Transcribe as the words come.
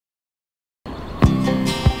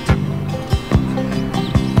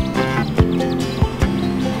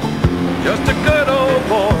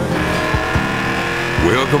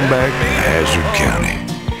Welcome back to Hazzard County.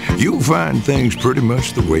 You'll find things pretty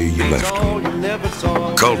much the way you left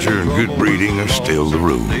them. Culture and good breeding are still the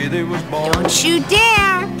rule. Don't you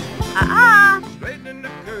dare!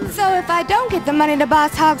 So if I don't get the money to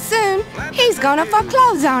Boss Hogg soon, he's gonna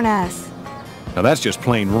foreclose on us. Now that's just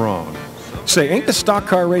plain wrong. Say, ain't the stock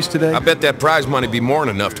car race today? I bet that prize money be more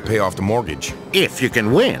than enough to pay off the mortgage. If you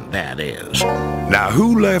can win, that is. Now,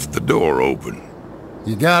 who left the door open?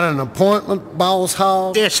 You got an appointment, Boss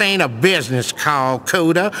Hogg? This ain't a business call,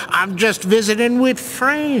 Coda. I'm just visiting with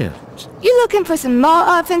friends. You looking for some more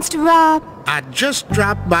orphans to rob? I just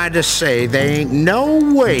dropped by to say there ain't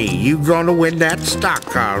no way you gonna win that stock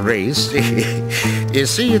car race. You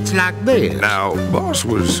see, it's like this. Now, Boss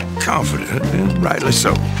was confident, and rightly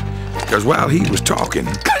so. Because while he was talking,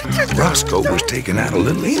 Roscoe was taking out a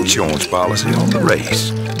little insurance policy on the race.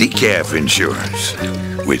 Decaf insurance,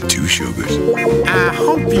 with 2 sugars. I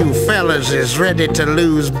hope you fellas is ready to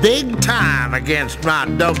lose big time against my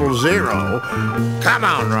 00. Come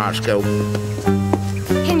on, Roscoe.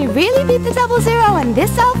 Can you really beat the 00 in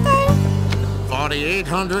this old thing?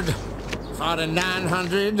 4,800,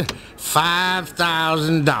 4,900,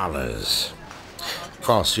 $5,000. Of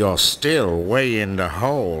course, you're still way in the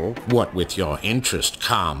hole, what with your interest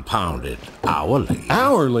compounded hourly.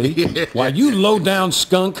 Hourly? Why, you low-down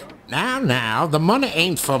skunk. Now, the money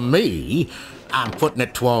ain't for me. I'm putting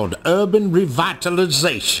it toward urban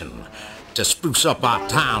revitalization to spruce up our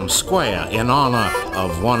town square in honor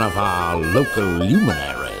of one of our local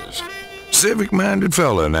luminaries. Civic-minded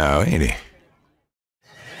fella now, ain't he?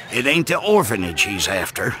 It ain't the orphanage he's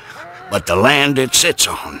after, but the land it sits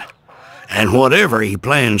on. And whatever he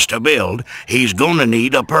plans to build, he's gonna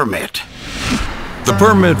need a permit. The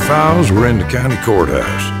permit files were in the county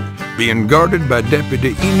courthouse, being guarded by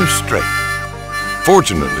Deputy Enos Strait.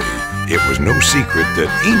 Fortunately, it was no secret that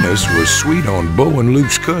Enos was sweet on Bo and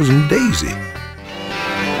Luke's cousin Daisy.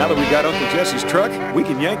 Now that we got Uncle Jesse's truck, we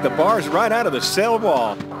can yank the bars right out of the cell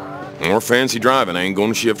wall. More fancy driving ain't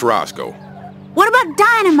gonna shift Roscoe. What about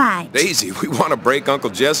dynamite? Daisy, we want to break Uncle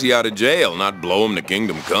Jesse out of jail, not blow him to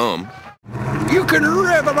kingdom come. You can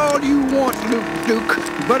rev it all you want, Luke Duke,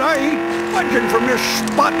 but I ain't budging from this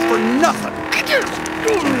spot for nothing.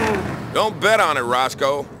 Don't bet on it,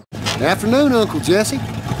 Roscoe. Afternoon, Uncle Jesse.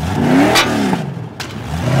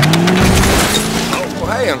 Oh,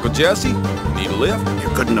 hey, Uncle Jesse. Need a lift? You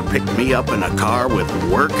couldn't have picked me up in a car with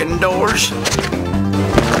working doors?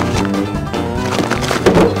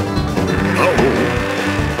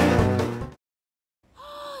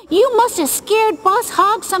 You must have scared Boss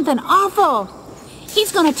Hogg something awful.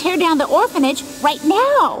 He's gonna tear down the orphanage right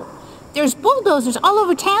now. There's bulldozers all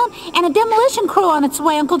over town and a demolition crew on its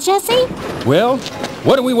way, Uncle Jesse. Well,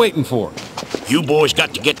 what are we waiting for? You boys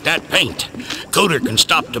got to get that paint. Cooter can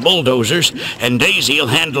stop the bulldozers, and Daisy'll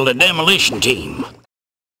handle the demolition team.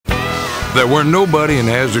 There were nobody in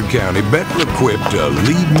Hazzard County better equipped to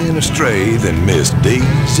lead men astray than Miss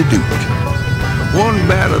Daisy Duke. One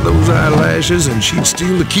bat of those eyelashes and she'd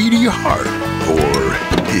steal the key to your heart, or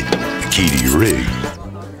the key to your rig.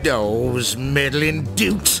 Those meddling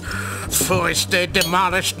dukes. First they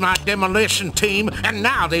demolished my demolition team, and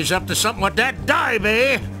now they's up to something with that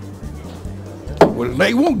Derby. Well,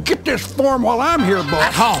 they won't get this form while I'm here, boss.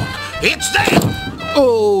 At home, it's them.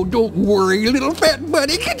 Oh, don't worry, little fat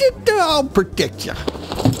buddy. I'll protect you.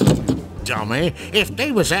 Dummy, if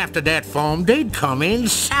they was after that form, they'd come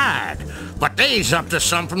inside. But they's up to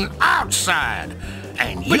something outside,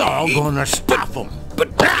 and you're gonna stop them. But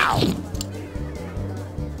now!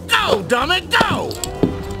 Go, dummy, go!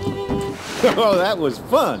 Oh, that was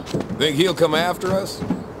fun. Think he'll come after us?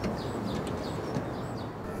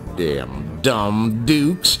 Them dumb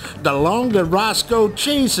dukes. The longer Roscoe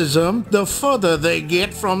chases them, the further they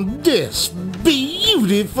get from this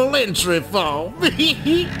beautiful entry form.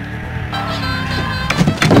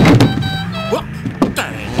 Well,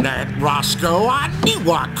 dang that Roscoe. I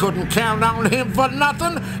knew I couldn't count on him for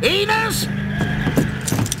nothing. Enos?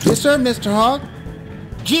 Yes, sir, Mr. Hogg.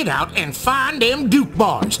 Get out and find them Duke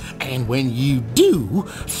boys. And when you do,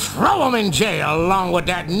 throw them in jail along with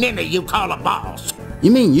that ninny you call a boss.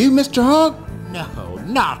 You mean you, Mr. Hogg? No,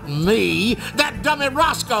 not me. That dummy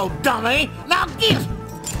Roscoe, dummy. Now get...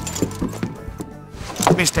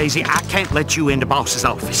 Miss Daisy, I can't let you into Boss's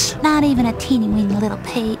office. Not even a teeny-weeny little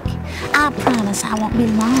peek. I promise I won't be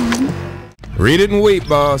long. Read it and weep,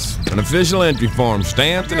 boss. An official entry form,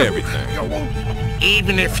 stamped and everything.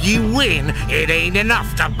 Even if you win, it ain't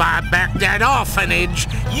enough to buy back that orphanage.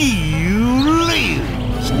 You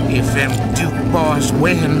lose. If them Duke boys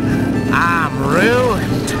win, I'm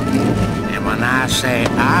ruined. And when I say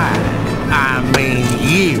I mean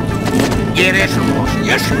you. get it?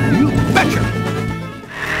 Yes, you betcha.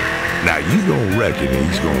 Now you don't reckon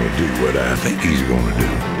he's gonna do what I think he's gonna do.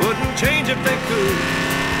 Wouldn't change if they could.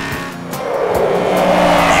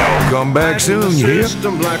 Y'all come back soon, you hear?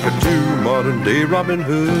 System like a true modern day Robin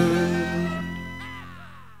Hood.